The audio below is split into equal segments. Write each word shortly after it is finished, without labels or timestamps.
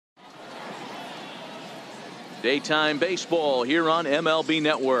Daytime baseball here on MLB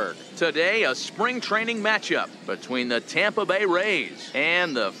Network. Today, a spring training matchup between the Tampa Bay Rays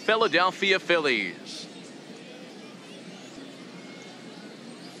and the Philadelphia Phillies.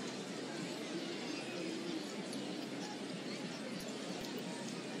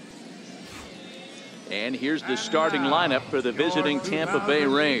 And here's the starting lineup for the visiting Tampa Bay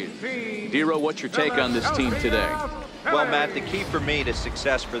Rays. Dero, what's your take on this team today? Well, Matt, the key for me to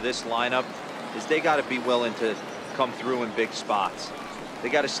success for this lineup is they got to be willing to come through in big spots. They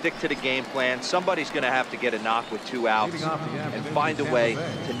got to stick to the game plan. Somebody's going to have to get a knock with 2 outs and find a way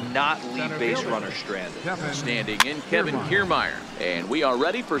to not leave base runners stranded. Standing in, Kevin Kiermaier. And we are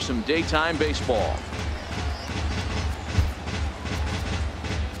ready for some daytime baseball.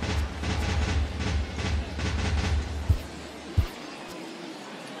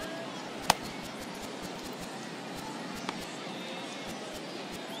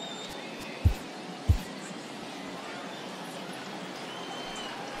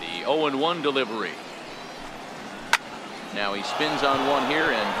 The 0-1 delivery. Now he spins on one here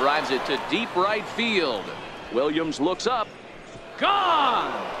and drives it to deep right field. Williams looks up.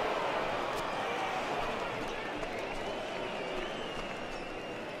 Gone!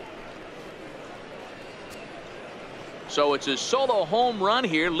 So it's a solo home run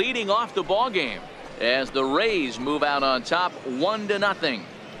here leading off the ball game as the Rays move out on top 1-0.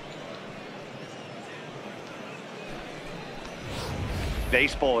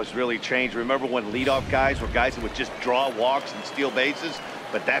 Baseball has really changed. Remember when leadoff guys were guys that would just draw walks and steal bases?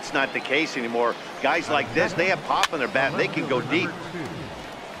 But that's not the case anymore. Guys like this, they have pop in their bat. They can go deep.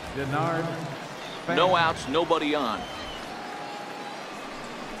 No outs, nobody on.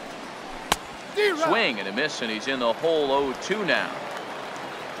 Swing and a miss, and he's in the hole 0-2 now.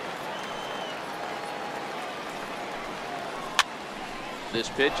 This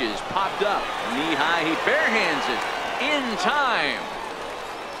pitch is popped up. Knee high, he barehands it in time.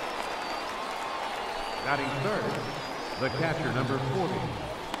 Batting third, the catcher, number 40,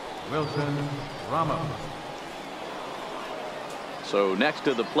 Wilson Ramos. So next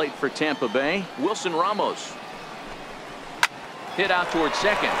to the plate for Tampa Bay, Wilson Ramos. Hit out towards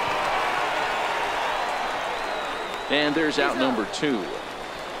second. And there's out number 2.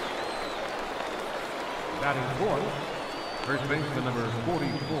 Batting fourth, first baseman, number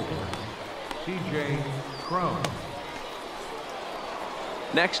 44, C.J. Cron.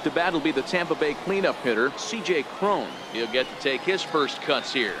 Next to bat will be the Tampa Bay cleanup hitter, C.J. Cron. He'll get to take his first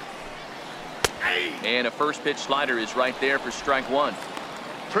cuts here. And a first pitch slider is right there for strike 1.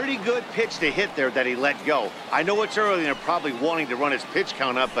 Pretty good pitch to hit there that he let go. I know it's early and they're probably wanting to run his pitch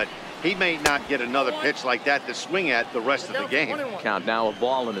count up, but he may not get another pitch like that to swing at the rest of the game. Count now a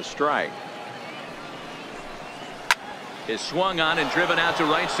ball and a strike. Is swung on and driven out to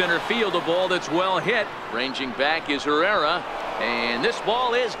right center field. A ball that's well hit. Ranging back is Herrera. And this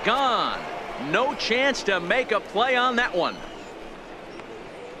ball is gone. No chance to make a play on that one.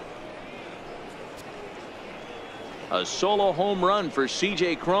 A solo home run for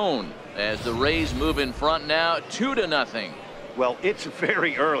C.J. Cron as the Rays move in front now 2-0. Well, it's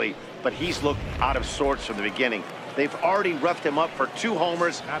very early, but he's looked out of sorts from the beginning. They've already roughed him up for 2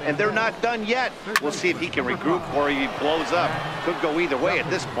 homers, and they're not done yet. We'll see if he can regroup or he blows up. Could go either way at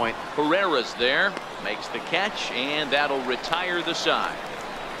this point. Herrera's there, makes the catch, and that'll retire the side.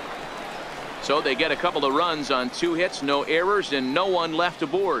 So they get a couple of runs on 2 hits, no errors, and no one left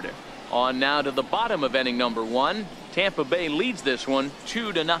aboard. On now to the bottom of inning number 1. Tampa Bay leads this one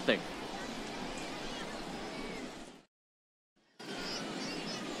 2-0.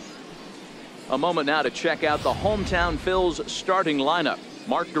 A moment now to check out the hometown Phils starting lineup.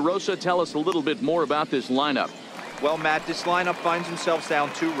 Mark DeRosa, tell us a little bit more about this lineup. Well, Matt, this lineup finds themselves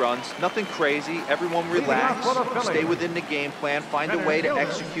down 2 runs. Nothing crazy. Everyone relax. Stay within the game plan. Find a way to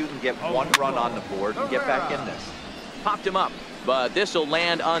execute and get 1 run on the board and get back in this. Popped him up, but this will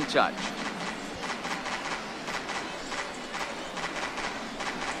land untouched.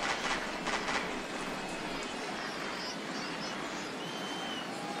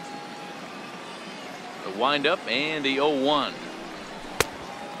 The windup and the 0-1.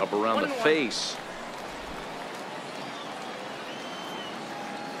 Up around the face.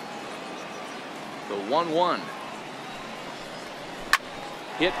 The 1-1.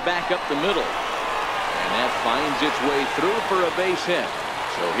 Hit back up the middle. And that finds its way through for a base hit.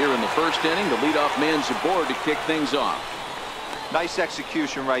 So here in the first inning, the leadoff man's aboard to kick things off. Nice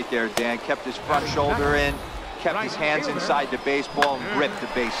execution right there, Dan. Kept his front shoulder in, kept his hands inside the baseball, and ripped the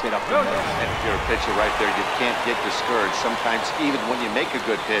base hit up the middle. And if you're a pitcher right there, you can't get discouraged. Sometimes even when you make a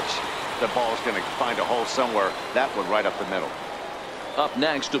good pitch, the ball is going to find a hole somewhere. That one right up the middle. Up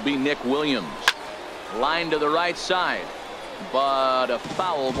next will be Nick Williams. Line to the right side, but a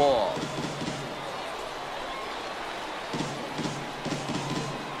foul ball.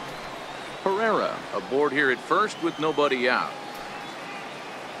 Herrera aboard here at first with nobody out.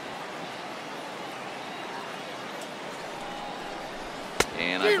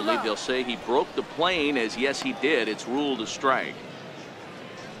 And I believe they'll say he broke the plane, as yes he did. It's ruled a strike.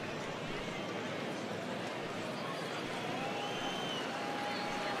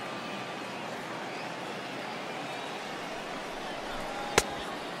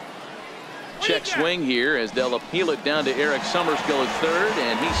 Check swing here as they'll appeal it down to Eric Summerskill at third,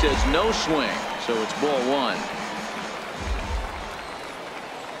 and he says no swing, so it's ball one.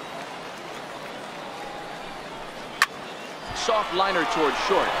 Soft liner towards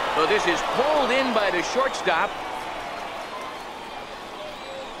short. So this is pulled in by the shortstop.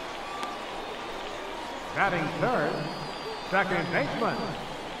 Batting third, second baseman,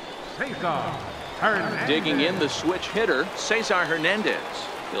 Cesar Hernandez. Digging in the switch hitter, Cesar Hernandez.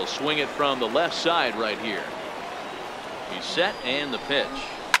 He'll swing it from the left side right here. He's set and the pitch.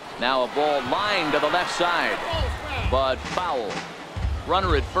 Now a ball lined to the left side, but foul.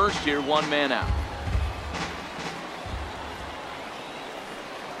 Runner at first here, one man out.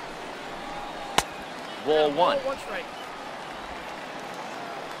 Ball one.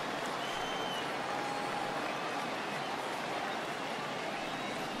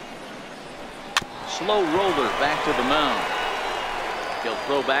 Slow roller back to the mound. He'll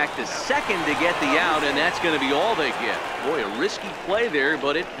throw back to second to get the out, and that's going to be all they get. Boy, a risky play there,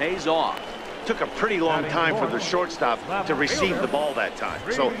 but it pays off. Took a pretty long time for the shortstop to receive the ball that time.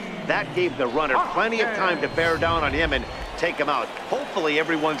 So that gave the runner plenty of time to bear down on him and take him out. Hopefully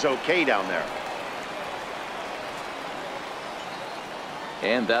everyone's okay down there.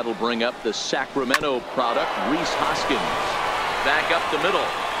 And that'll bring up the Sacramento product, Rhys Hoskins. Back up the middle.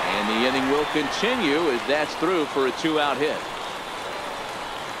 And the inning will continue as that's through for a two-out hit.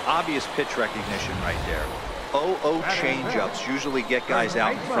 Obvious pitch recognition right there. 0-0 changeups usually get guys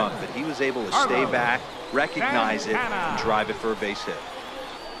out in front, but he was able to stay back, recognize it, and drive it for a base hit.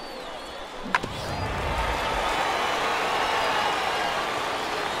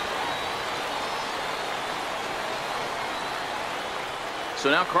 So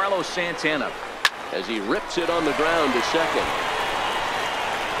now Carlos Santana as he rips it on the ground to second.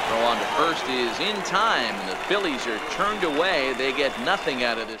 Throw on to first is in time, and the Phillies are turned away. They get nothing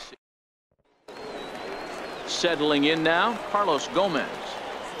out of this. Settling in now, Carlos Gomez.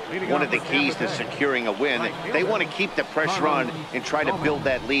 One of the keys to securing a win, they want to keep the pressure on and try to build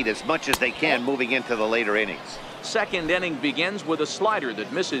that lead as much as they can moving into the later innings. Second inning begins with a slider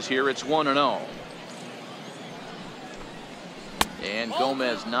that misses here. It's 1-0. And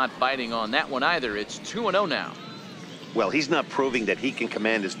Gomez not biting on that one either. It's 2-0 now. Well, he's not proving that he can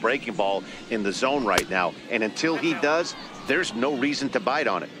command his breaking ball in the zone right now. And until he does, there's no reason to bite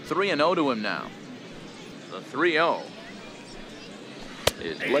on it. 3-0 to him now. The 3-0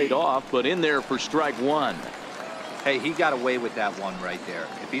 is laid off, but in there for strike one. Hey, he got away with that one right there.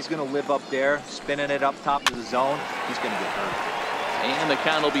 If he's going to live up there, spinning it up top of the zone, he's going to get hurt. And the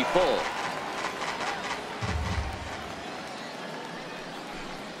count will be full.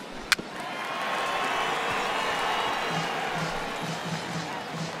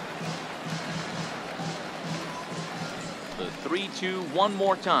 The 3-2 one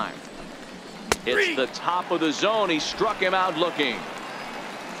more time. It's the top of the zone. He struck him out looking.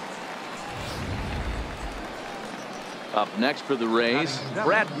 Up next for the Rays,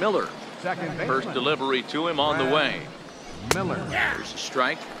 Brad Miller. First delivery to him on the way. Miller. There's a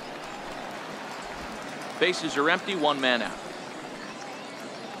strike. Bases are empty, one man out.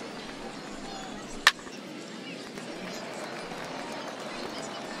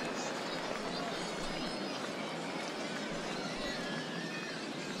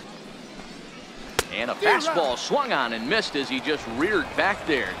 And a fastball swung on and missed as he just reared back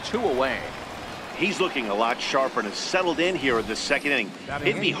there. 2 away. He's looking a lot sharper and has settled in here in the second inning.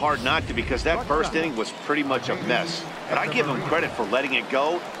 It'd be hard not to, because that first inning was pretty much a mess. But I give him credit for letting it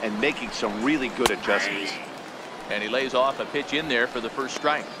go and making some really good adjustments. And he lays off a pitch in there for the first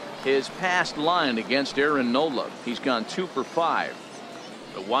strike. His past line against Aaron Nola. He's gone 2 for 5.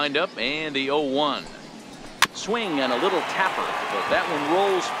 The windup and the 0-1. Swing and a little tapper, but that one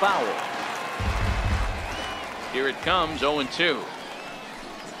rolls foul. Here it comes, 0-2.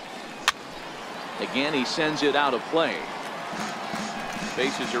 Again, he sends it out of play.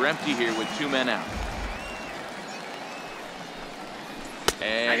 Bases are empty here with 2 men out.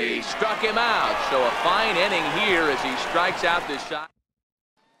 And he struck him out. So a fine inning here as he strikes out this shot.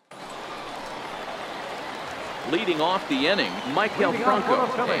 leading off the inning, Michael Franco,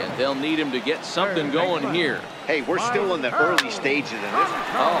 and they'll need him to get something going here. Hey, we're still in the early stages of this.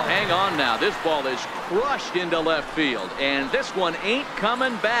 Oh, hang on now. This ball is crushed into left field, and this one ain't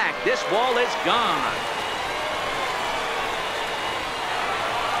coming back. This ball is gone.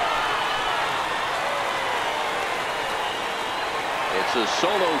 It's a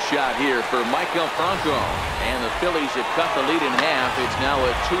solo shot here for Michael Franco, and the Phillies have cut the lead in half. It's now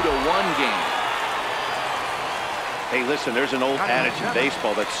a 2-1 game. Hey, listen, there's an old adage in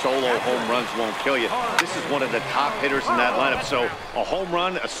baseball that solo home runs won't kill you. This is one of the top hitters in that lineup, so a home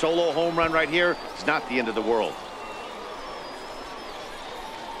run, a solo home run right here is not the end of the world.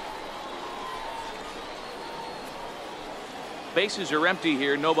 Bases are empty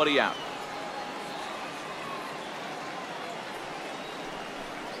here, nobody out.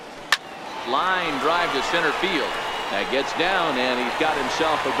 Line drive to center field. That gets down, and he's got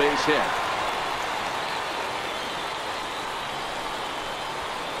himself a base hit.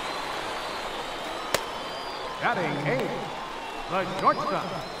 Batting 8, the shortstop,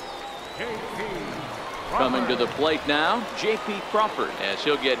 J.P. Coming to the plate now, J.P. Crawford, as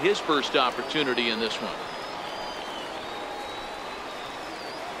he'll get his first opportunity in this one.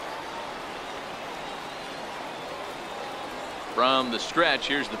 From the stretch,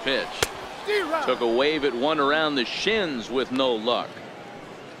 here's the pitch. Took a wave at one around the shins with no luck.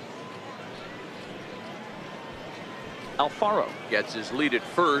 Alfaro gets his lead at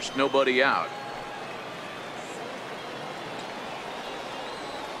first, nobody out.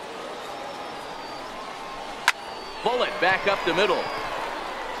 Bullet back up the middle.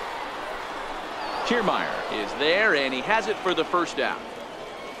 Kiermaier is there, and he has it for the first out.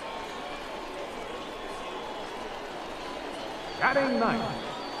 Batting 9,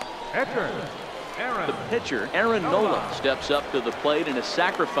 The pitcher, Aaron Nola, steps up to the plate in a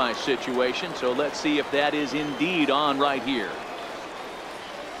sacrifice situation, so let's see if that is indeed on right here.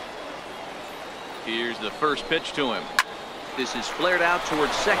 Here's the first pitch to him. This is flared out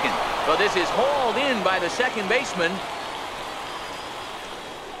towards second, but this is hauled in by the second baseman.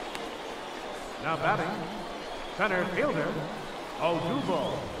 Now batting, center fielder,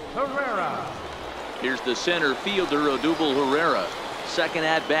 Odubel Herrera. Here's the center fielder, Odubel Herrera. Second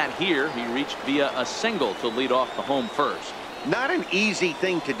at bat here. He reached via a single to lead off the home first. Not an easy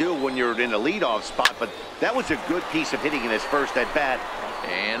thing to do when you're in a leadoff spot, but that was a good piece of hitting in his first at bat.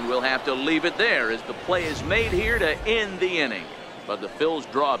 And we'll have to leave it there as the play is made here to end the inning. But the Phils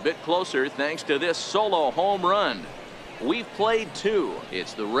draw a bit closer thanks to this solo home run. We've played 2.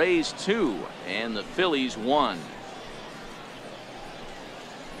 It's the Rays 2 and the Phillies 1.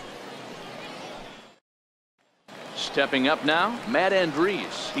 Stepping up now, Matt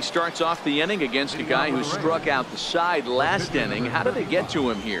Andriese. He starts off the inning against a guy who struck out the side last inning. How did they get to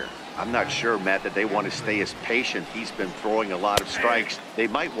him here? I'm not sure, Matt, that they want to stay as patient. He's been throwing a lot of strikes. They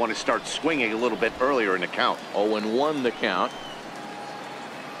might want to start swinging a little bit earlier in the count. 0-1 the count.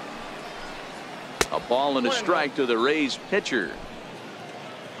 A ball and a strike to the Rays pitcher.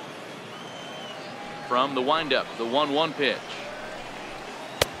 From the windup, the 1-1 pitch.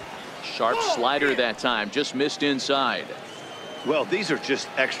 Sharp slider that time, just missed inside. Well, these are just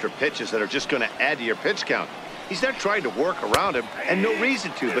extra pitches that are just going to add to your pitch count. He's not trying to work around him, and no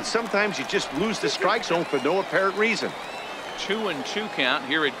reason to, but sometimes you just lose the strike zone for no apparent reason. 2-2 count.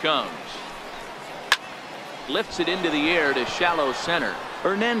 Here it comes. Lifts it into the air to shallow center.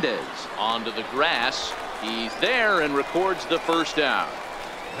 Hernandez onto the grass. He's there and records the first out.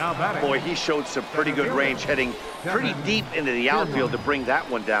 Now batting. Boy, he showed some pretty good range, heading pretty deep into the outfield to bring that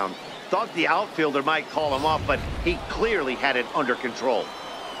one down. Thought the outfielder might call him off, but he clearly had it under control.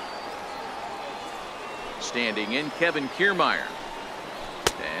 Standing in, Kevin Kiermaier.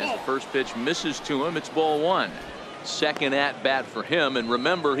 As the first pitch misses to him, it's ball 1. Second at bat for him, and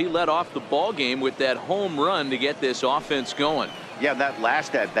remember, he led off the ball game with that home run to get this offense going. Yeah, that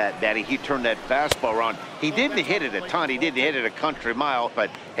last at bat, Daddy, he turned that fastball around. He didn't hit it a ton. He didn't hit it a country mile, but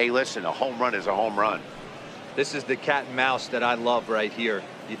hey, listen, a home run is a home run. This is the cat and mouse that I love right here.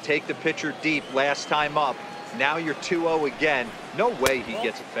 You take the pitcher deep last time up. Now you're 2-0 again. No way he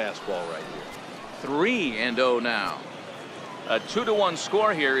gets a fastball right here. 3-0 now. A 2-1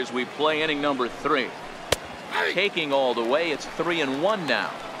 score here as we play inning number 3. Taking all the way, it's 3-1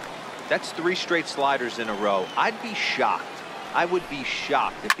 now. That's 3 straight sliders in a row. I'd be shocked. I would be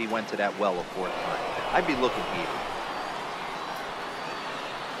shocked if he went to that well a 4th time. I'd be looking heated.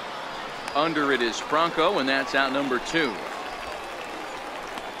 Under it is Franco, and that's out number 2.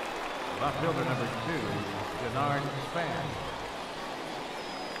 Left fielder number 2, Denard Span.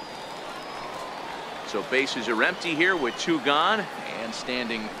 So bases are empty here with 2 gone, And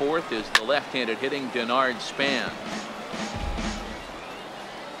standing fourth is the left-handed hitting Denard Span.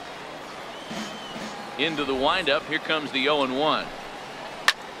 Into the windup. Here comes the 0-1.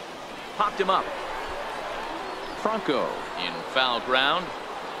 Popped him up. Franco in foul ground.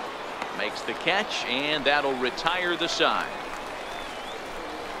 Makes the catch, and that'll retire the side.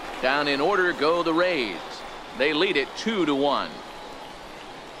 Down in order go the Rays. They lead it 2-1.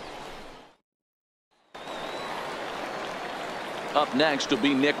 Up next will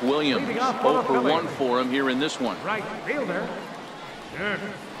be Nick Williams. 0 for 1 for him here in this one. Right fielder, Nick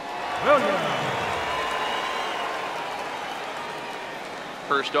Williams.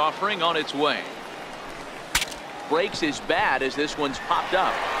 First offering on its way. Breaks his bat as this one's popped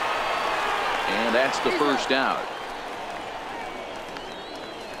up. And that's the first out.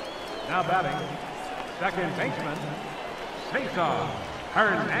 Now batting, second baseman, Cesar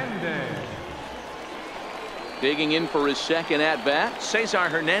Hernandez. Digging in for his second at-bat, Cesar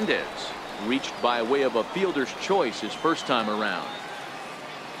Hernandez. Reached by way of a fielder's choice his first time around.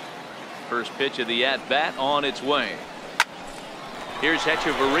 First pitch of the at-bat on its way. Here's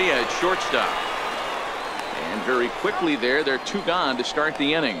Hechavarria at shortstop. And very quickly there, they're 2 gone to start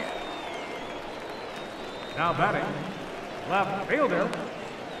the inning. Now batting, left fielder,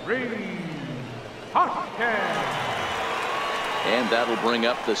 Reed Hoskins. And that'll bring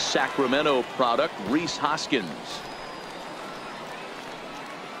up the Sacramento product, Rhys Hoskins.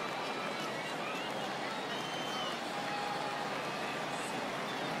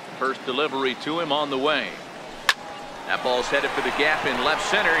 First delivery to him on the way. That ball's headed for the gap in left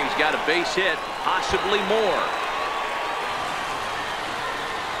center. He's got a base hit, possibly more.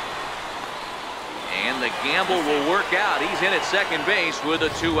 And the gamble will work out. He's in at second base with a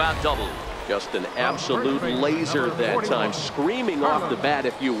 2-out double. Just an absolute laser that time, screaming off the bat,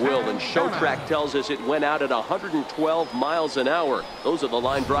 if you will. And Showtrack tells us it went out at 112 miles an hour. Those are the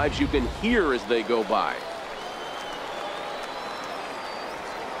line drives you can hear as they go by.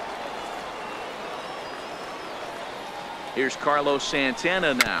 Here's Carlos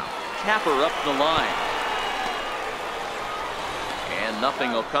Santana now. Capper up the line. And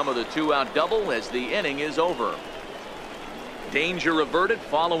nothing will come of the 2-out double as the inning is over. Danger averted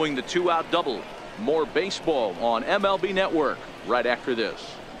following the 2-out double. More baseball on MLB Network right after this.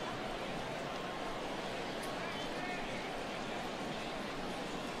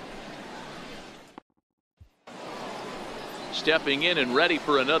 Stepping in and ready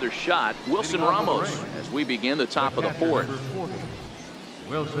for another shot, Wilson Ramos, as we begin the top of the fourth.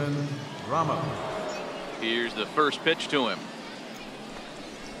 Wilson Ramos. Here's the first pitch to him.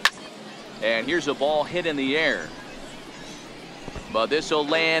 And here's a ball hit in the air. But this will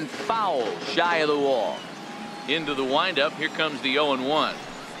land foul, shy of the wall. Into the windup. Here comes the 0-1.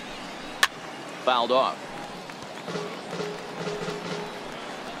 Fouled off.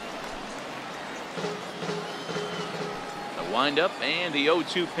 The windup and the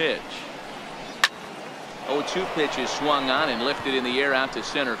 0-2 pitch. 0-2 pitch is swung on and lifted in the air out to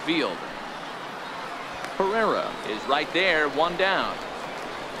center field. Pereira is right there, 1 down.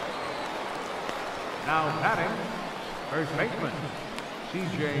 Now batting, first baseman,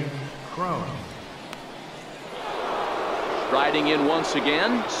 C.J. Cron. Riding in once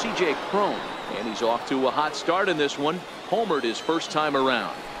again, C.J. Cron. And he's off to a hot start in this one. Homered his first time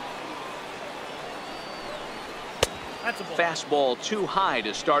around. Fastball too high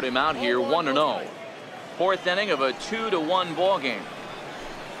to start him out here, 1-0. Fourth inning of a 2-1 ball game.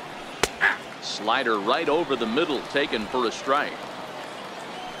 Slider right over the middle, taken for a strike.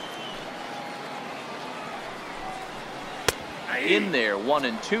 In there,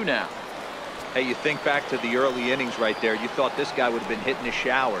 1-2 now. Hey, you think back to the early innings right there. You thought this guy would have been hitting the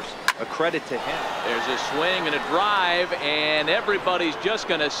showers. A credit to him. There's a swing and a drive, and everybody's just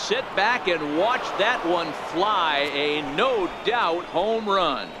going to sit back and watch that one fly. A no doubt home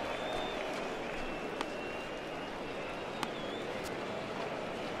run.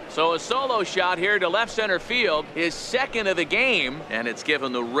 So a solo shot here to left center field, his second of the game, and it's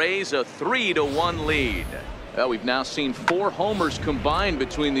given the Rays a 3-1 lead. Well, we've now seen 4 homers combined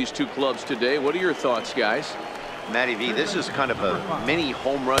between these two clubs today. What are your thoughts, guys? Matty V, this is kind of a mini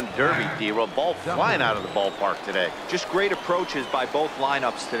home run derby, D-Roll. Ball flying out of the ballpark today. Just great approaches by both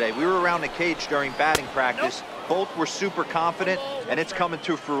lineups today. We were around the cage during batting practice. Both were super confident, and it's coming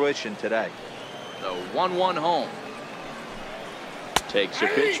to fruition today. The 1-1 home. Takes a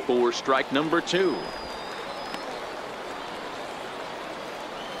pitch for strike number 2.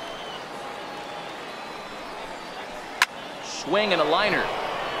 Swing and a liner.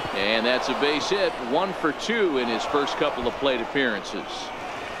 And that's a base hit. 1 for 2 in his first couple of plate appearances.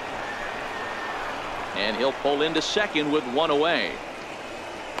 And he'll pull into second with 1 away.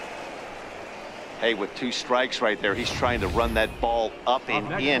 Hey, with 2 strikes right there, he's trying to run that ball up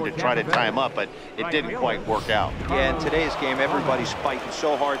and in to try to tie him up, but it didn't quite work out. Yeah, in today's game, everybody's fighting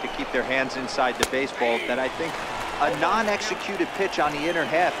so hard to keep their hands inside the baseball that I think a non-executed pitch on the inner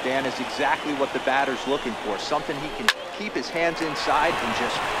half, Dan, is exactly what the batter's looking for. Something he can keep his hands inside and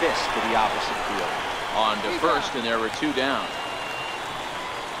just fist to the opposite field. On to first, and there were 2 down.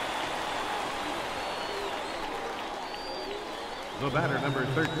 The batter, number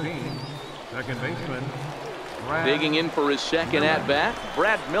 13, second baseman. Digging in for his second at-bat,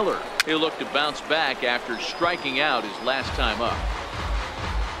 Brad Miller. He'll look to bounce back after striking out his last time up.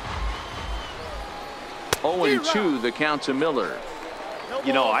 0-2 the count to Miller.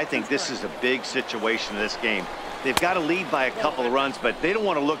 You know, I think this is a big situation in this game. They've got to lead by a couple of runs, but they don't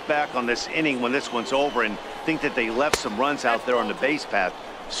want to look back on this inning when this one's over and think that they left some runs out there on the base path.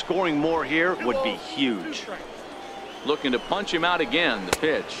 Scoring more here would be huge. Looking to punch him out again, the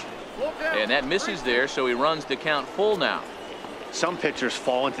pitch. And that misses there, so he runs the count full now. Some pitchers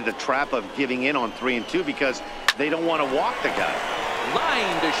fall into the trap of giving in on 3-2 because they don't want to walk the guy.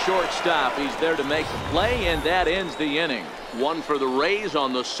 Line to shortstop. He's there to make the play, and that ends the inning. 1 for the Rays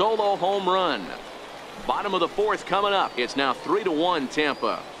on the solo home run. Bottom of the 4th coming up. It's now 3-1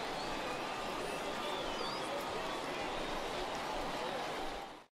 Tampa.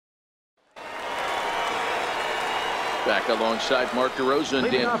 Back alongside Mark DeRosa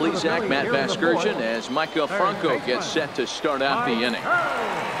and Dan Plesac, Matt Vasgersian, as Micah Franco gets set to start out the inning.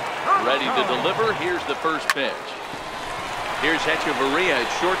 Ready to deliver. Here's the first pitch. Here's Echeverria at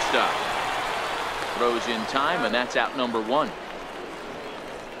shortstop. Throws in time, and that's out number 1.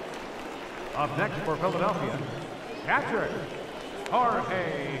 Up next for Philadelphia, catcher,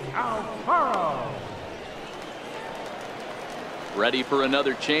 Jorge Alfaro. Ready for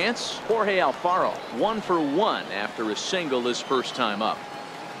another chance. Jorge Alfaro, 1 for 1 after a single his first time up.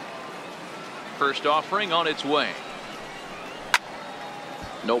 First offering on its way.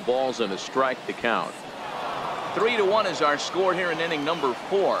 No balls and a strike to count. 3-1 is our score here in inning number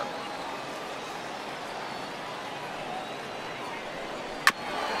 4.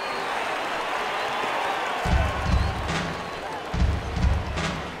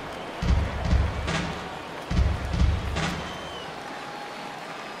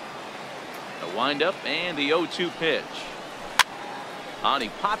 The windup and the 0-2 pitch. On he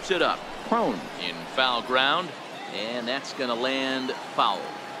pops it up. Prone in foul ground, and that's going to land foul.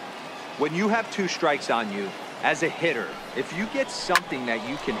 When you have 2 strikes on you, as a hitter, if you get something that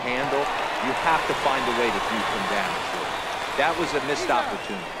you can handle, you have to find a way to do some damage to it. That was a missed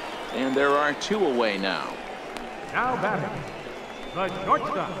opportunity. And there are 2 away now. Now batting, the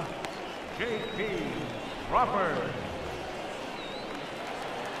shortstop, J.P. Crawford.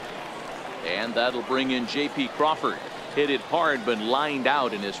 And that'll bring in J.P. Crawford. Hit it hard, but lined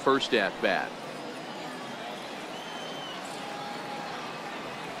out in his first at-bat.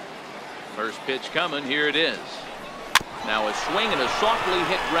 First pitch coming. Here it is. Now a swing and a softly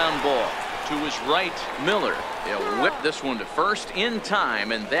hit ground ball to his right. Miller. They'll whip this one to first in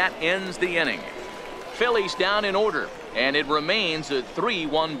time, and that ends the inning. Phillies down in order, and it remains a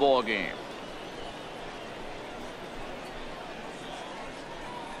 3-1 ball game.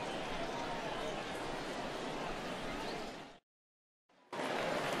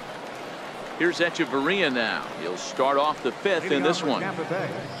 Here's Echeverria now. He'll start off the 5th in this one.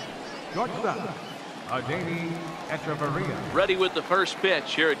 Shortstop, Adeiny Echeverria. Ready with the first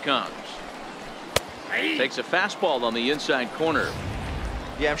pitch. Here it comes. Takes a fastball on the inside corner.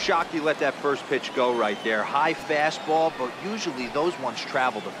 Yeah, I'm shocked he let that first pitch go right there. High fastball, but usually those ones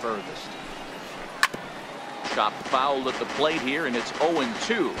travel the furthest. Chopped foul at the plate here, and it's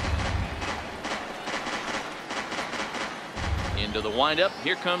 0-2. Into the windup.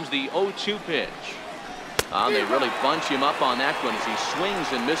 Here comes the 0-2 pitch. They really bunch him up on that one as he swings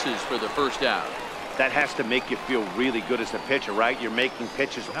and misses for the first out. That has to make you feel really good as a pitcher, right? You're making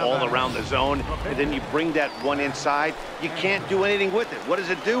pitches all around the zone, and then you bring that one inside. You can't do anything with it. What does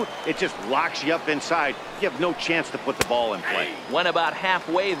it do? It just locks you up inside. You have no chance to put the ball in play. Went about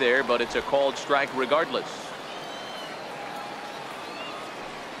halfway there, but it's a called strike regardless.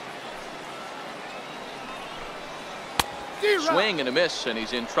 Swing and a miss, and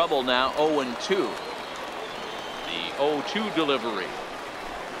he's in trouble now. 0-2. The 0-2 delivery.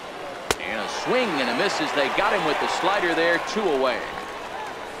 And a swing and a miss as they got him with the slider there. 2 away.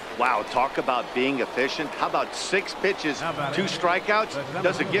 Wow, talk about being efficient. How about 6 pitches, 2 strikeouts?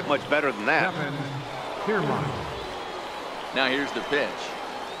 Doesn't get much better than that. Now here's the pitch.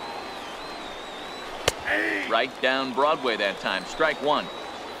 Right down Broadway that time. Strike 1.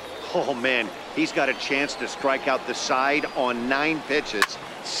 Oh, man, he's got a chance to strike out the side on 9 pitches.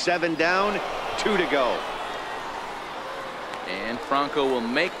 7 down, 2 to go. And Franco will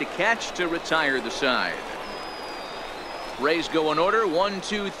make the catch to retire the side. Rays go in order 1,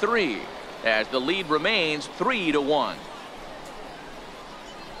 2, 3 as the lead remains 3-1.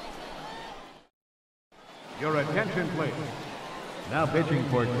 Your attention, please. Now pitching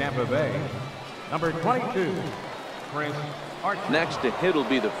for Tampa Bay, number 22, Chris Archer. Next to hit will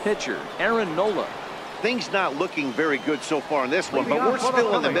be the pitcher, Aaron Nola. Things not looking very good so far in this one, but we're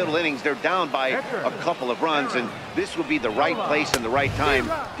still in the middle innings. They're down by a couple of runs, and this would be the right place and the right time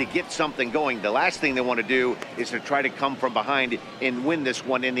to get something going. The last thing they want to do is to try to come from behind and win this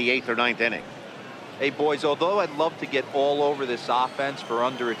one in the 8th or 9th inning. Hey, boys, although I'd love to get all over this offense for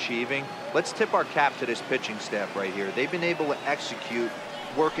underachieving, let's tip our cap to this pitching staff right here. They've been able to execute,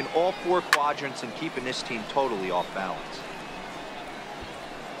 working all 4 quadrants and keeping this team totally off balance.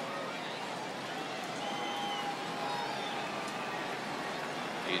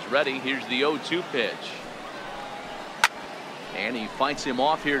 He's ready. Here's the 0-2 pitch. And he fights him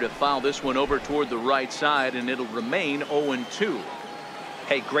off here to foul this one over toward the right side, and it'll remain 0-2.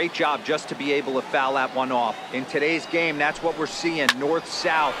 Hey, great job just to be able to foul that one off. In today's game, that's what we're seeing.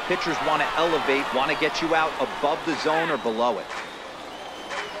 North-south. Pitchers want to elevate, want to get you out above the zone or below it.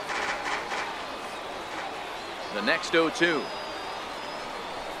 The next 0-2.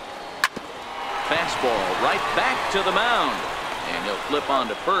 Fastball right back to the mound. And he'll flip on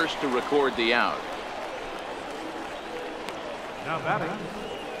to first to record the out. Now batting,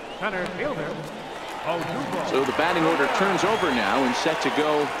 center fielder, Odubel. So the batting order turns over now and set to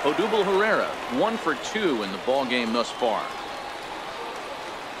go Odubel Herrera, 1 for 2 in the ball game thus far.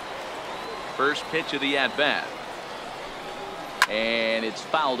 First pitch of the at-bat. And it's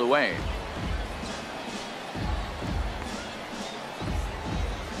fouled away.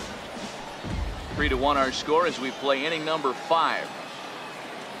 Three to 1 our score as we play inning number 5.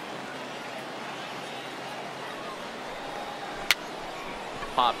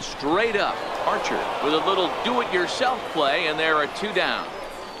 Popped straight up. Archer with a little do-it-yourself play, and there are 2 down.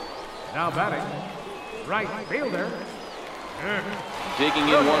 Now batting, right fielder. Digging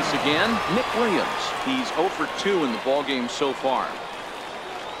in once again, Nick Williams. He's 0 for 2 in the ballgame so far.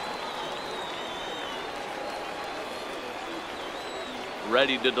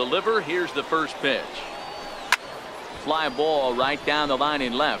 Ready to deliver. Here's the first pitch. Fly ball right down the line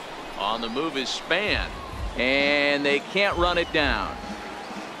in left. On the move is Span, and they can't run it down.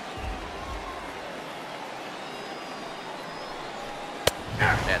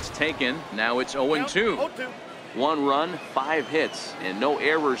 That's taken. Now it's 0-2. 1 run, 5 hits, and no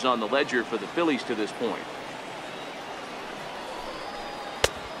errors on the ledger for the Phillies to this point.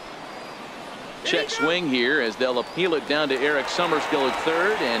 Check swing here as they'll appeal it down to Eric Summerskill at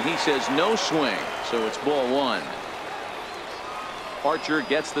third, and he says no swing, so it's ball 1. Archer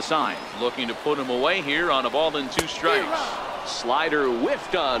gets the sign, looking to put him away here on a ball and 2 strikes. Slider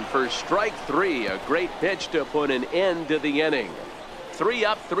whiffed on for strike 3. A great pitch to put an end to the inning. 3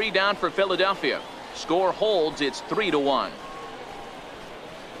 up, 3 down for Philadelphia. Score holds. It's 3-1.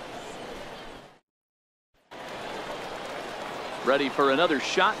 Ready for another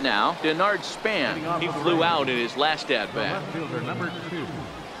shot now. Denard Span. He flew out in his last at bat. Left fielder number 2,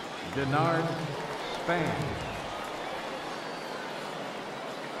 Denard Span.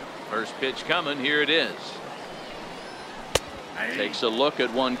 First pitch coming. Here it is. Takes a look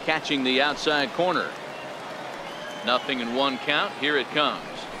at one catching the outside corner. Nothing in 1 count. Here it comes.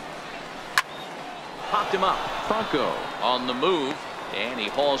 Popped him up. Franco on the move, and he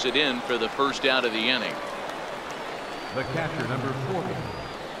hauls it in for the first out of the inning. The catcher number 40,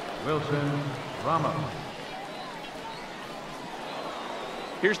 Wilson Ramos.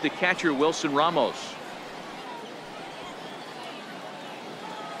 Here's the catcher, Wilson Ramos.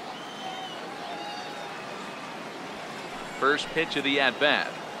 First pitch of the at-bat.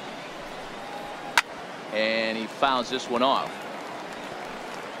 And he fouls this one off.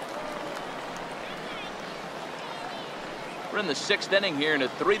 We're in the 6th inning here in a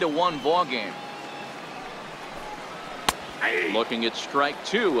 3-1 ball game. Looking at strike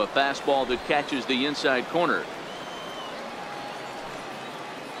 2, a fastball that catches the inside corner.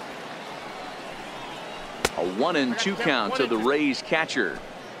 A 1-2 count to the Rays catcher.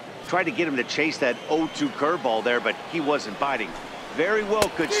 Tried to get him to chase that 0-2 curveball there, but he wasn't biting. Very well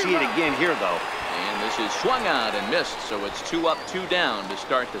could see it again here, though. And this is swung out and missed, so it's 2 up, 2 down to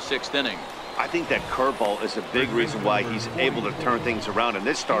start the 6th inning. I think that curveball is a big reason why he's able to turn things around in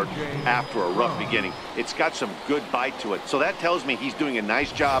this start after a rough beginning. It's got some good bite to it, so that tells me he's doing a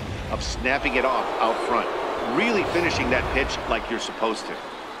nice job of snapping it off out front, really finishing that pitch like you're supposed to.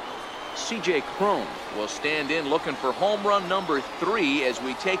 C.J. Cron will stand in looking for home run number 3 as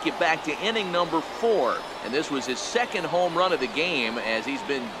we take you back to inning number 4. And this was his second home run of the game as he's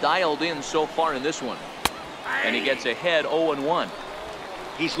been dialed in so far in this one. And he gets ahead 0-1.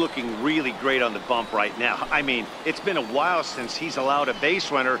 He's looking really great on the bump right now. I mean, it's been a while since he's allowed a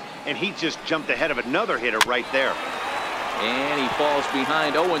base runner, and he just jumped ahead of another hitter right there. And he falls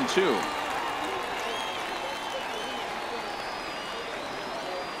behind 0-2.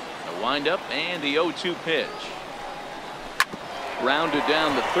 Windup and the 0-2 pitch. Rounded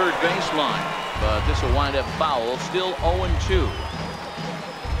down the third baseline, but this will wind up foul. Still 0-2.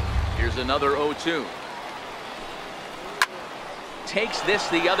 Here's another 0-2. Takes this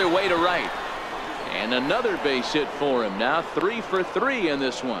the other way to right. And another base hit for him. Now 3 for 3 in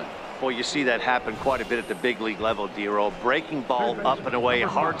this one. Boy, you see that happen quite a bit at the big league level, Dero. Breaking ball up and away,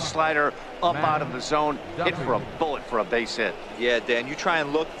 hard slider up out of the zone, hit for a bullet for a base hit. Yeah, Dan, you try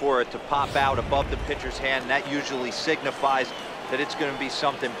and look for it to pop out above the pitcher's hand. That usually signifies that it's going to be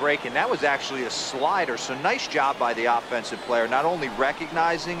something breaking. That was actually a slider, so nice job by the offensive player, not only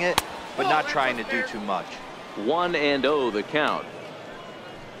recognizing it, but not trying to do too much. 1-0 the count.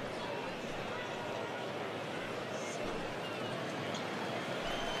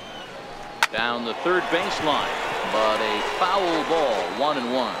 Down the third baseline, but a foul ball,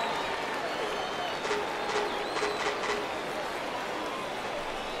 1-1.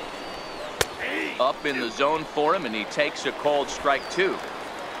 Up in the zone for him, and he takes a called strike 2.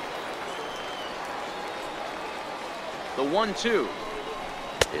 The 1-2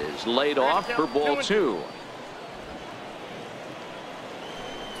 is laid off for ball 2.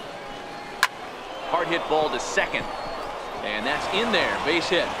 Hard hit ball to second, and that's in there, base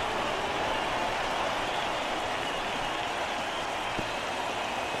hit.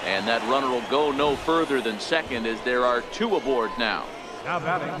 And that runner will go no further than second as there are 2 aboard now.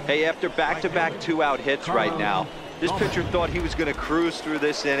 Hey, after back-to-back 2-out hits right now, this pitcher thought he was going to cruise through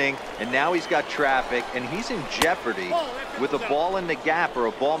this inning, and now he's got traffic, and he's in jeopardy with a ball in the gap or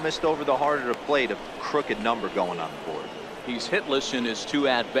a ball missed over the heart of the plate, a crooked number going on the board. He's hitless in his 2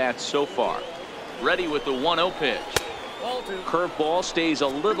 at-bats so far. Ready with the 1-0 pitch. Curveball stays a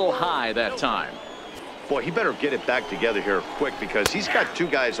little high that time. Boy, he better get it back together here quick because he's got 2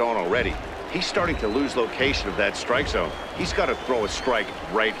 guys on already. He's starting to lose location of that strike zone. He's got to throw a strike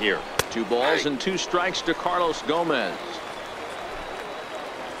right here. 2 balls and 2 strikes to Carlos Gomez.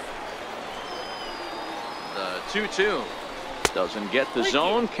 The 2-2 doesn't get the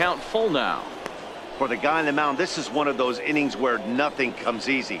zone. Count full now. For the guy on the mound, this is one of those innings where nothing comes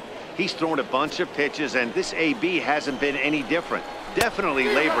easy. He's thrown a bunch of pitches, and this AB hasn't been any different. Definitely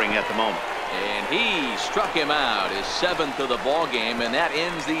laboring at the moment. And he struck him out, his 7th of the ball game, and that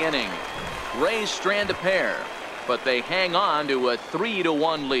ends the inning. Rays strand a pair, but they hang on to a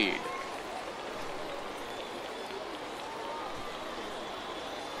 3-1 lead.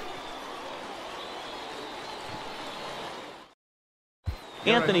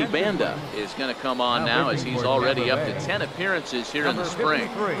 Anthony Banda is going to come on now as he's already up to 10 appearances here in the spring.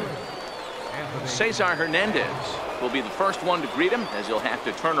 Cesar Hernandez will be the first one to greet him as he'll have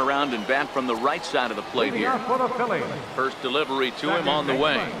to turn around and bat from the right side of the plate here. First delivery to him on the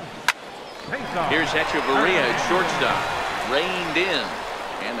way. Here's Echeverria at shortstop. Reined in.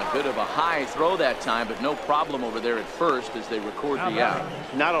 And a bit of a high throw that time, but no problem over there at first as they record the out.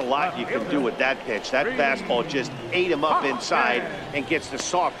 Not a lot you can do with that pitch. That fastball just ate him up inside and gets the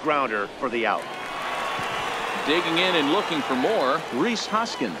soft grounder for the out. Digging in and looking for more, Rhys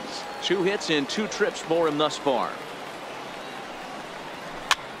Hoskins. 2 hits and 2 trips for him thus far.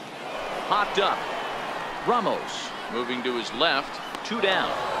 Popped up. Ramos moving to his left. 2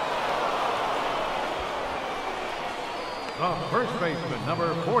 down. The first baseman,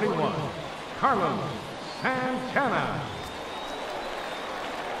 number 41, Carlos Santana.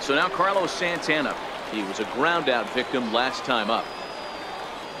 So now Carlos Santana. He was a ground out victim last time up.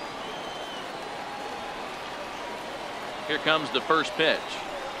 Here comes the first pitch.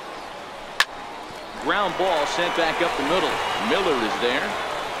 Ground ball sent back up the middle. Miller is there.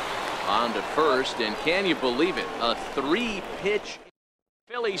 On to first, and can you believe it? A 3-pitch.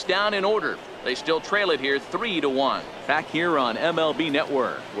 Phillies down in order. They still trail it here 3-1. Back here on MLB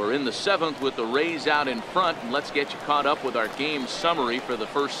Network. We're in the 7th with the Rays out in front, and let's get you caught up with our game summary for the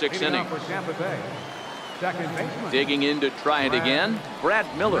first 6 innings. Digging in to try it again. Brad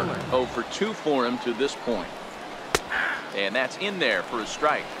Miller 0 for 2 for him to this point. And that's in there for a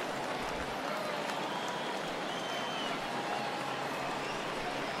strike.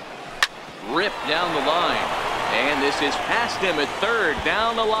 Ripped down the line. And this is past him at third,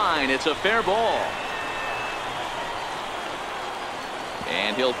 down the line. It's a fair ball.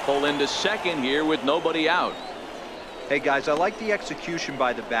 And he'll pull into second here with nobody out. Hey guys, I like the execution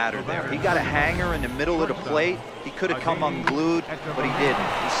by the batter there. He got a hanger in the middle of the plate. He could have come unglued, but he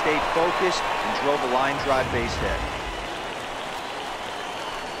didn't. He stayed focused and drove a line drive base hit.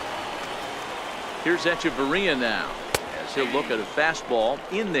 Here's Echeverria now, as he'll look at a fastball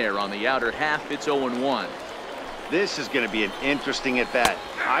in there on the outer half. It's 0-1. This is going to be an interesting at bat.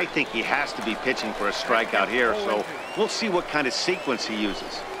 I think he has to be pitching for a strikeout here, so we'll see what kind of sequence he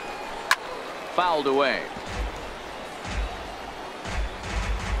uses. Fouled away.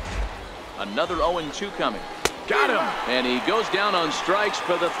 Another 0-2 coming. Got him. And he goes down on strikes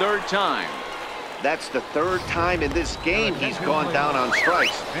for the third time. That's the third time in this game he's gone down on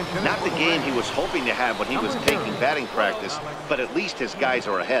strikes. Not the game he was hoping to have when he was taking batting practice, but at least his guys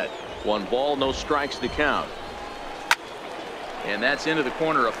are ahead. 1 ball, no strikes to count. And that's into the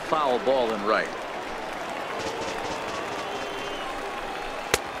corner, a foul ball and right.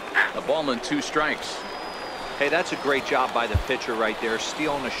 A ball and 2 strikes. Hey, that's a great job by the pitcher right there,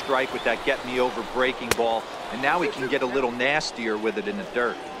 stealing a strike with that get-me-over breaking ball, and now he can get a little nastier with it in the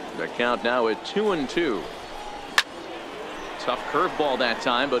dirt. The count now at 2-2. Tough curveball that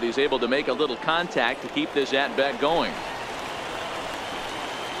time, but he's able to make a little contact to keep this at-bat going.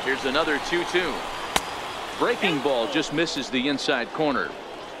 Here's another 2-2. Breaking ball just misses the inside corner.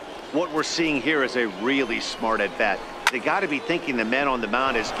 What we're seeing here is a really smart at-bat. They got to be thinking the man on the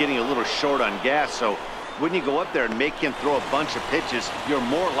mound is getting a little short on gas, so when you go up there and make him throw a bunch of pitches, you're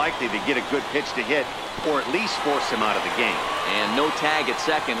more likely to get a good pitch to hit, or at least force him out of the game. And no tag at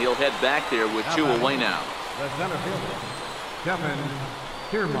second. He'll head back there with 2 away now. The center fielder, Kevin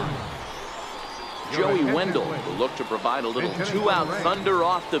Kiermaier. Joey Wendell will look to provide a little 2-out thunder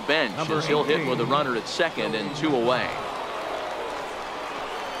off the bench as he'll hit with a runner at second and 2 away.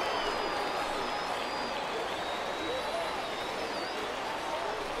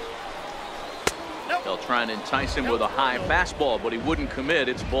 They'll try and entice him with a high fastball, but he wouldn't commit.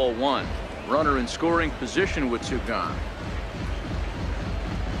 It's ball 1. Runner in scoring position with 2 gone.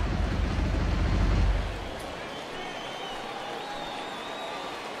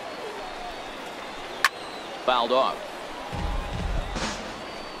 Fouled off.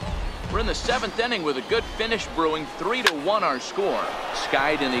 We're in the 7th inning with a good finish brewing. 3-1 our score.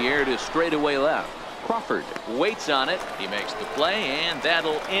 Skied in the air to straightaway left. Crawford waits on it. He makes the play, and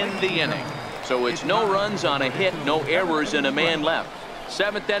that'll end the inning. So it's no runs on a hit, no errors, and a man left.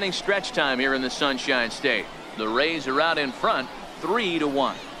 7th inning stretch time here in the Sunshine State. The Rays are out in front,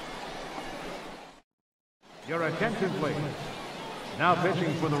 3-1. Your attention, please. Now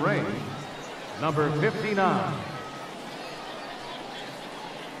pitching for the Rays, number 59.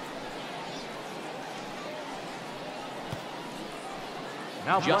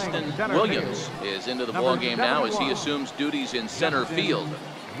 Now Justin Williams is into the ball game now as he assumes duties in center field.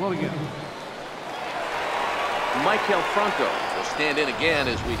 Williams. Michael Franco will stand in again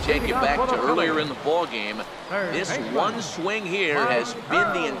as we take you back to earlier in the ball game. This one swing here has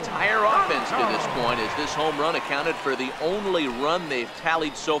been the entire offense to this point, as this home run accounted for the only run they've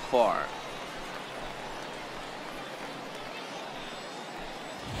tallied so far.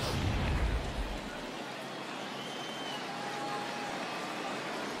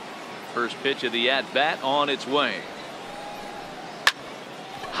 First pitch of the at-bat on its way.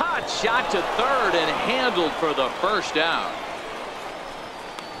 Hot shot to third and handled for the first out.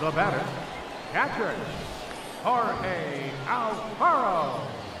 The batter, catcher, Jorge Alfaro.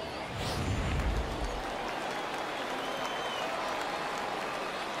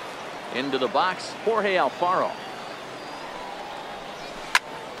 Into the box, Jorge Alfaro.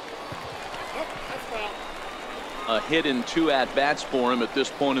 A hit in 2 at-bats for him at this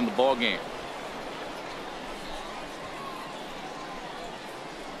point in the ball game.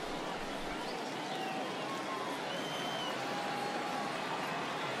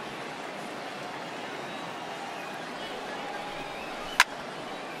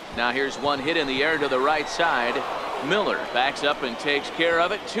 Now here's one hit in the air to the right side. Miller backs up and takes care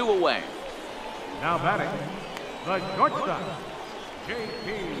of it. 2 away. Now batting, the shortstop,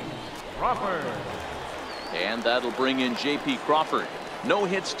 J.P. Crawford. And that'll bring in J.P. Crawford. No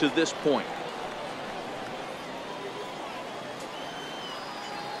hits to this point.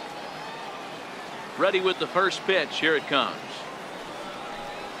 Ready with the first pitch. Here it comes.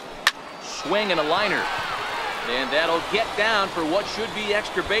 Swing and a liner. And that'll get down for what should be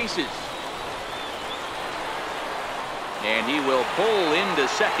extra bases. And he will pull into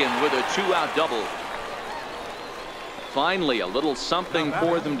second with a 2-out double. Finally, a little something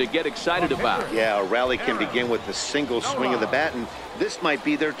for them to get excited about. Yeah, a rally can begin with a single swing of the bat, and this might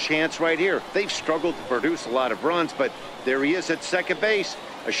be their chance right here. They've struggled to produce a lot of runs, but there he is at second base.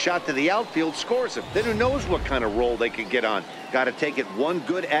 A shot to the outfield scores him. Then who knows what kind of roll they could get on. Got to take it one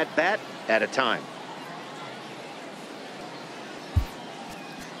good at-bat at a time.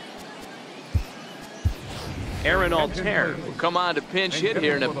 Aaron Altair will come on to pinch hit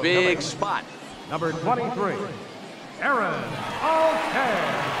here in a big spot. Number 23, Aaron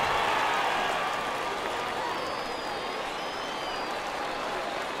Altair.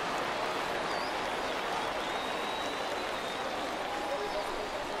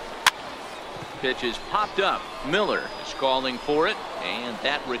 Pitch is popped up. Miller is calling for it, and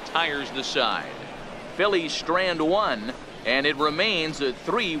that retires the side. Phillies strand one, and it remains a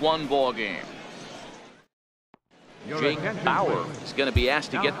 3-1 ball game. Jake Bauer is going to be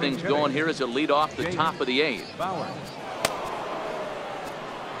asked to get things going here as a lead off the top of the 8th.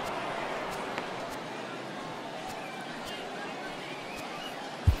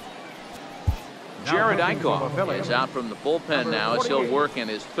 Jared Eichhoff is out from the bullpen now as he'll work in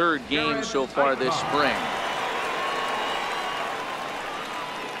his 3rd game so far this spring.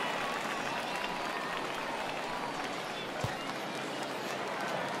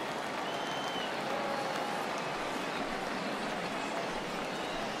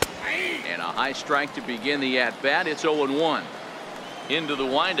 And a high strike to begin the at-bat. It's 0-1. Into the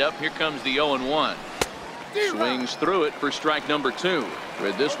windup. Here comes the 0-1. Swings through it for strike number 2.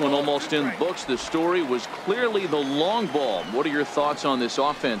 With this one almost in books, the story was clearly the long ball. What are your thoughts on this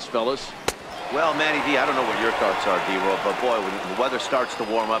offense, fellas? Well, Manny D, I don't know what your thoughts are, D-Roll, but boy, when the weather starts to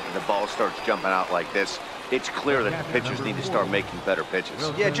warm up and the ball starts jumping out like this, it's clear that the pitchers need to start making better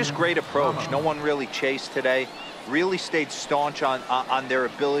pitches. Yeah, just great approach. No one really chased today. Really stayed staunch on their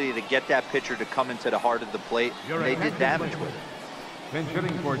ability to get that pitcher to come into the heart of the plate, and they did damage with it.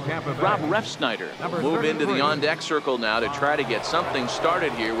 Rob Refsnyder will move into the on-deck circle now to try to get something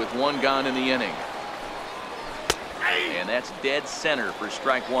started here with 1 gone in the inning. And that's dead center for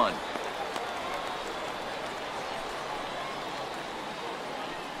strike 1.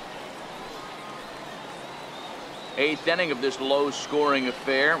 Eighth inning of this low-scoring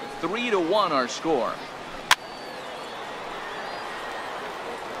affair. 3-1 our score.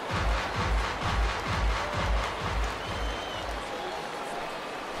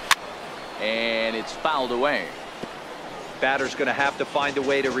 And it's fouled away. Batter's going to have to find a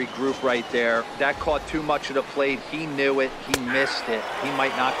way to regroup right there. That caught too much of the plate. He knew it. He missed it. He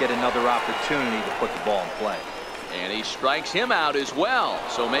might not get another opportunity to put the ball in play. And he strikes him out as well.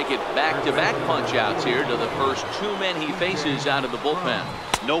 So make it back-to-back punch-outs here to the first 2 men he faces out of the bullpen.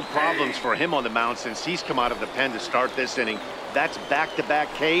 No problems for him on the mound since he's come out of the pen to start this inning. That's back-to-back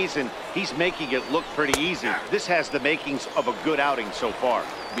Ks, and he's making it look pretty easy. This has the makings of a good outing so far.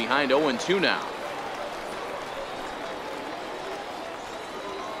 Behind 0-2 now.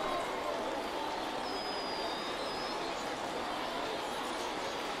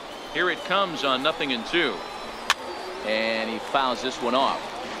 Here it comes on 0-2. And he fouls this one off.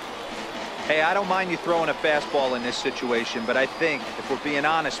 Hey, I don't mind you throwing a fastball in this situation, but I think if we're being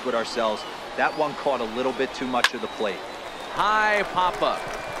honest with ourselves, that one caught a little bit too much of the plate. High pop-up.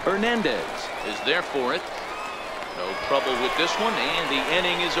 Hernandez is there for it. No trouble with this one, and the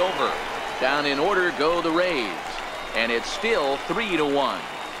inning is over. Down in order go the Rays. And it's still 3-1.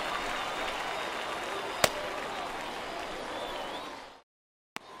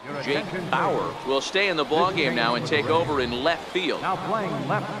 Jake Bauer will stay in the ballgame now and take over in left field. Now playing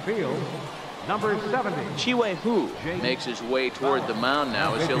left field, number 70. Chihue Hu makes his way toward the mound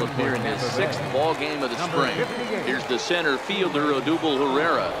now as he'll appear in his 6th ball game of the spring. Here's the center fielder, Odubel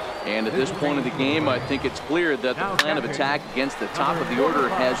Herrera. And at this point of the game, I think it's clear that the plan of attack against the top of the order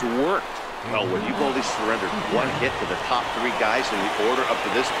has worked. Well, when you've only surrendered 1 hit to the top 3 guys in the order up to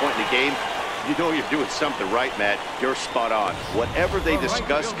this point in the game, you know you're doing something right, Matt. You're spot on. Whatever they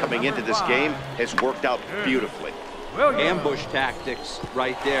discussed coming into this game has worked out beautifully. Ambush tactics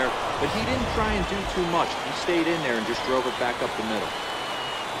right there, but he didn't try and do too much. He stayed in there and just drove it back up the middle.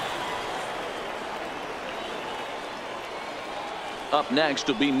 Up next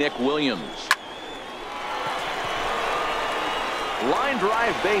will be Nick Williams. Line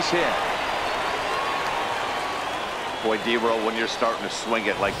drive base hit. Boy, D-Roll, when you're starting to swing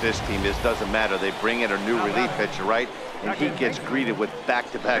it like this team is, doesn't matter. They bring in a new relief pitcher, right? And he gets greeted with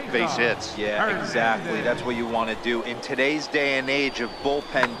back-to-back base hits. Yeah, exactly. That's what you want to do. In today's day and age of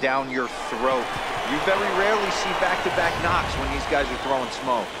bullpen down your throat, you very rarely see back-to-back knocks when these guys are throwing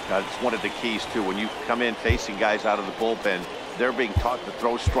smoke. That's one of the keys, too. When you come in facing guys out of the bullpen, They're being taught to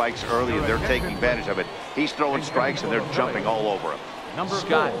throw strikes early, and they're taking advantage of it. He's throwing strikes, and they're jumping all over him.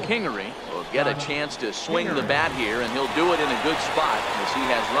 Scott Kingery will get a chance to swing the bat here, and he'll do it in a good spot as he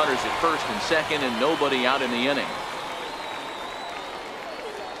has runners at first and second and nobody out in the inning.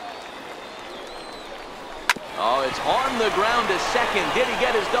 Oh, it's on the ground to second. Did he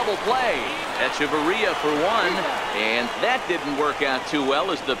get his double play? Echeverria for one, and that didn't work out too well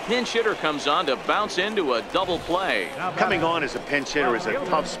as the pinch hitter comes on to bounce into a double play. Coming on as a pinch hitter is a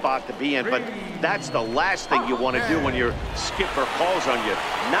tough spot to be in, but that's the last thing you want to do when your skipper calls on you.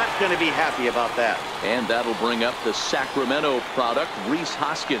 Not going to be happy about that. And that'll bring up the Sacramento product, Rhys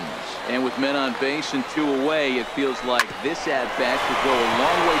Hoskins. And with men on base and 2 away, it feels like this at-bat could go a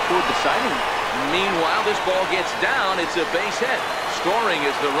long way toward deciding. Meanwhile, this ball gets down. It's a base hit. Scoring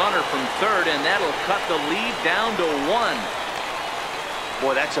is the runner from third, and that'll cut the lead down to 1.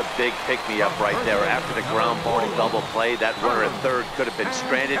 Boy, that's a big pick-me-up right there. After the ground ball double play, that runner at third could have been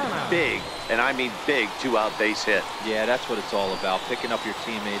stranded. Big, and I mean big, 2-out base hit. Yeah, that's what it's all about, picking up your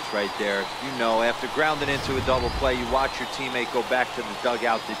teammates right there. You know, after grounding into a double play, you watch your teammate go back to the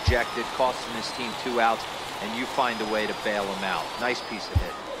dugout dejected, costing his team 2 outs, and you find a way to bail him out. Nice piece of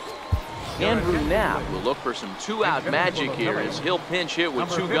hit. Andrew Knapp will look for some 2-out magic here as he'll pinch hit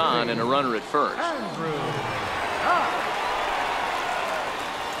with 2 gone and a runner at first.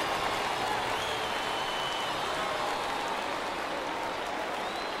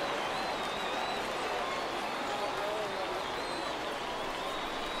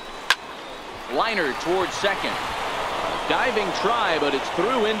 Liner towards second. Diving try, but it's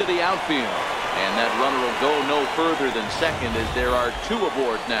through into the outfield. And that runner will go no further than second as there are 2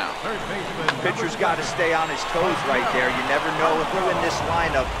 aboard now. Pitcher's got to stay on his toes right there. You never know who in this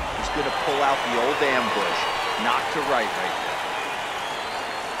lineup is going to pull out the old ambush. Knock to right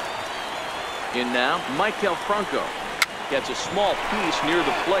there. In now, Michael Franco gets a small piece near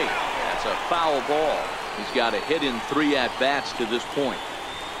the plate. That's a foul ball. He's got a hit in 3 at-bats to this point.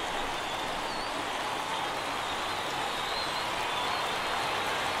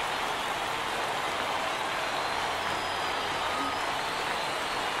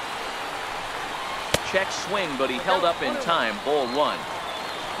 Check swing, but he held up in time. Ball 1.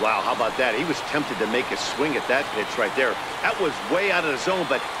 Wow, how about that? He was tempted to make a swing at that pitch right there. That was way out of the zone,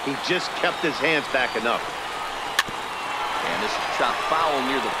 but he just kept his hands back enough. And this is chopped foul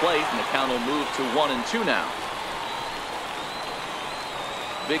near the plate, and the count will move to 1-2 now.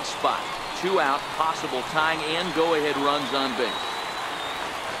 Big spot. 2 out, possible tying and go-ahead runs on base.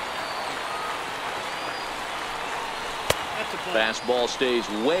 Fastball stays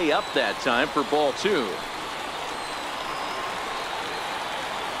way up that time for ball 2.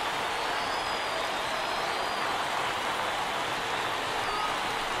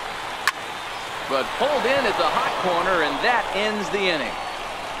 But pulled in at the hot corner, and that ends the inning.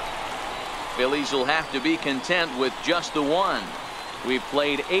 Phillies will have to be content with just the 1. We've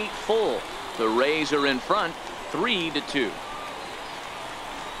played 8 full. The Rays are in front 3-2.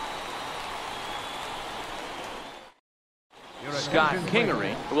 Scott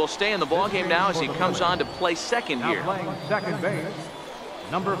Kingery will stay in the ballgame now as he comes on to play second here. Now playing second base,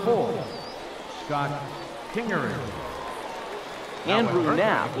 number 4, Scott Kingery. Andrew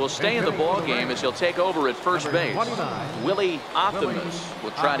Knapp will stay in the ballgame as he'll take over at first base. Willie Optimus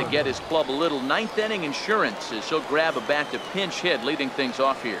will try to get his club a little 9th inning insurance as he'll grab a bat to pinch hit, leading things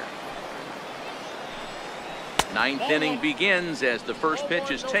off here. 9th inning begins as the first pitch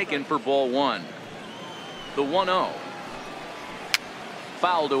is taken for ball 1. The 1-0.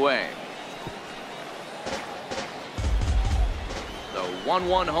 Fouled away. The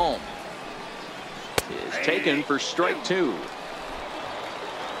 1-1 home is taken for strike 2.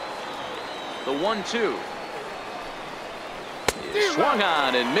 The 1-2 is swung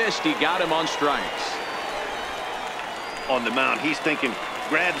on and missed. He got him on strikes. On the mound, he's thinking,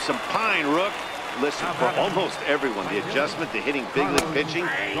 grab some pine, Rook. Listen, for almost everyone, the adjustment to hitting big league pitching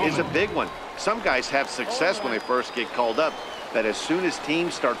is a big one. Some guys have success when they first get called up, but as soon as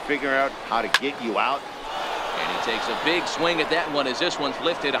teams start figuring out how to get you out. And he takes a big swing at that one as this one's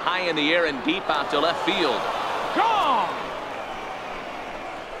lifted high in the air and deep out to left field. Gone!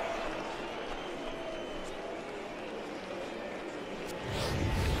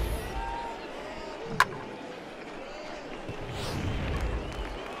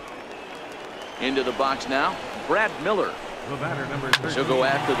 Into the box now, Brad Miller. The batter, number 13. He'll go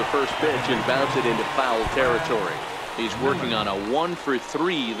after the first pitch and bounce it into foul territory. He's working on a 1 for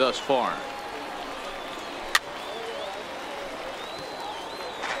 3 thus far.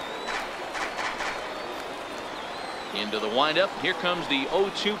 Into the windup. Here comes the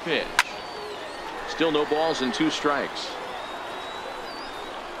 0-2 pitch. Still no balls and 2 strikes.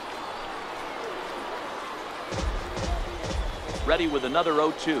 Ready with another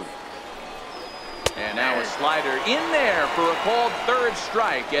 0-2. And now a slider in there for a called third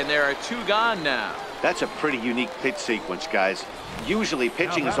strike, and there are 2 gone now. That's a pretty unique pitch sequence, guys. Usually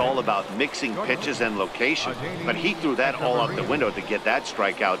pitching is all about mixing pitches and location, but he threw that all out the window to get that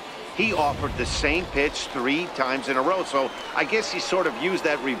strikeout. He offered the same pitch 3 times in a row, so I guess he sort of used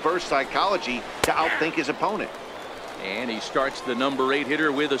that reverse psychology to outthink his opponent. And he starts the number 8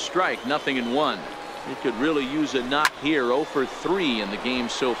 hitter with a strike, 0-1. He could really use a knock here. 0 for 3 in the game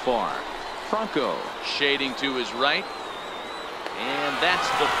so far. Franco shading to his right, and that's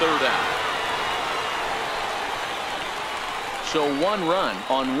the 3rd out. So 1 run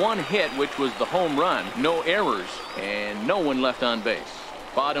on 1 hit, which was the home run. No errors and no one left on base.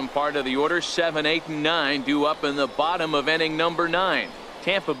 Bottom part of the order, 7, 8, and 9 due up in the bottom of inning number 9.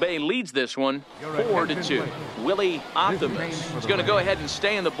 Tampa Bay leads this one 4-2. Willie Optimus is going to go ahead and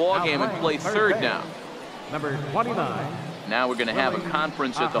stay in the ball game and play third now. Number 29. Now we're going to have a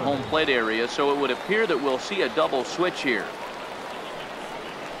conference at the home plate area, so it would appear that we'll see a double switch here.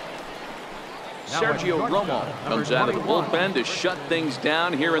 Sergio Romo comes out of the bullpen to shut things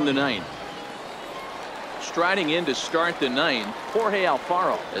down here in the 9th. Striding in to start the 9th, Jorge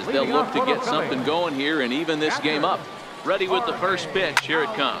Alfaro, as they'll look to get something going here and even this game up. Ready with the first pitch. Here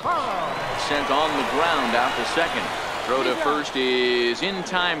it comes. Sent on the ground out to second. Throw to first is in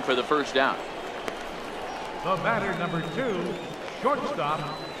time for the first out. The batter, number 2, shortstop,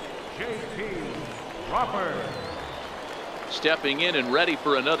 J.P. Crawford. Stepping in and ready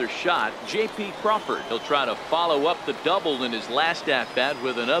for another shot, J.P. Crawford. He'll try to follow up the double in his last at-bat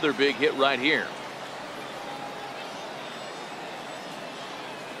with another big hit right here.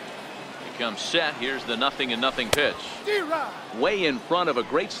 He comes set. Here's the 0-0 pitch. Way in front of a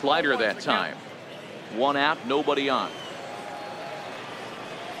great slider that time. 1 out, nobody on.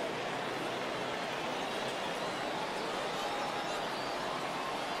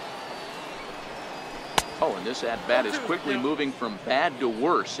 Oh, and this at-bat is quickly moving from bad to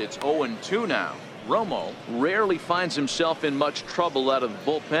worse. It's 0-2 now. Romo rarely finds himself in much trouble out of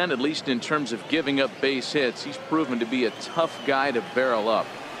the bullpen, at least in terms of giving up base hits. He's proven to be a tough guy to barrel up.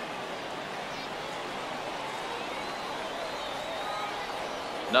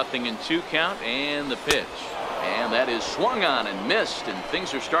 Nothing in 2 count, and the pitch. And that is swung on and missed, and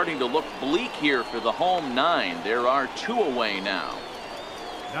things are starting to look bleak here for the home 9. There are 2 away now.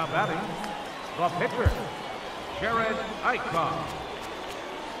 Now batting, the pitcher, Jared Eichhoff.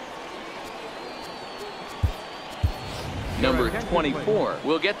 Number 24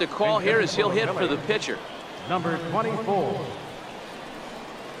 will get the call here as he'll hit for the pitcher. Number 24.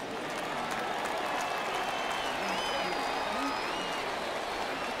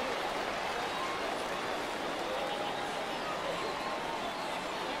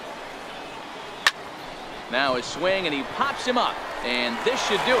 Now a swing, and he pops him up, and this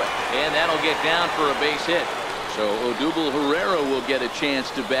should do it, and that'll get down for a base hit. So Odubel Herrera will get a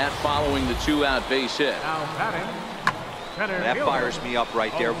chance to bat following the 2-out base hit. Now batting, that fires me up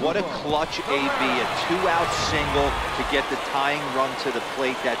right there. What a clutch AB, a 2-out single to get the tying run to the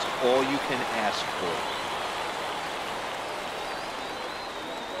plate. That's all you can ask for.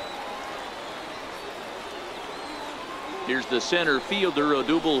 Here's the center fielder,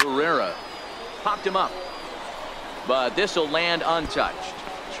 Odubel Herrera. Popped him up, but this will land untouched.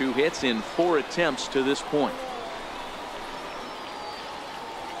 2 hits in 4 attempts to this point.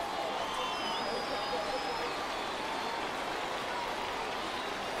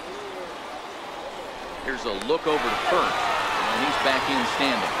 Here's a look over to first, and he's back in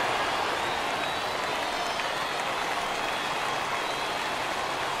standing.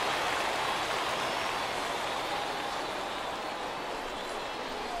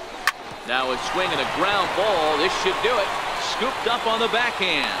 Now a swing and a ground ball. This should do it. Scooped up on the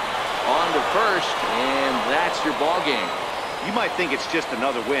backhand. On to first, and that's your ball game. You might think it's just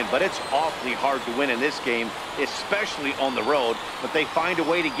another win, but it's awfully hard to win in this game, especially on the road. But they find a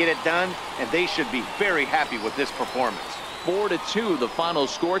way to get it done, and they should be very happy with this performance. 4-2 the final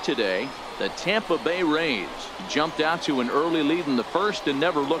score today. The Tampa Bay Rays jumped out to an early lead in the first and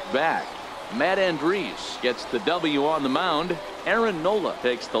never looked back. Matt Andres gets the W on the mound. Aaron Nola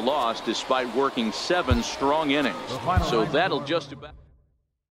takes the loss despite working 7 strong innings. So that'll just about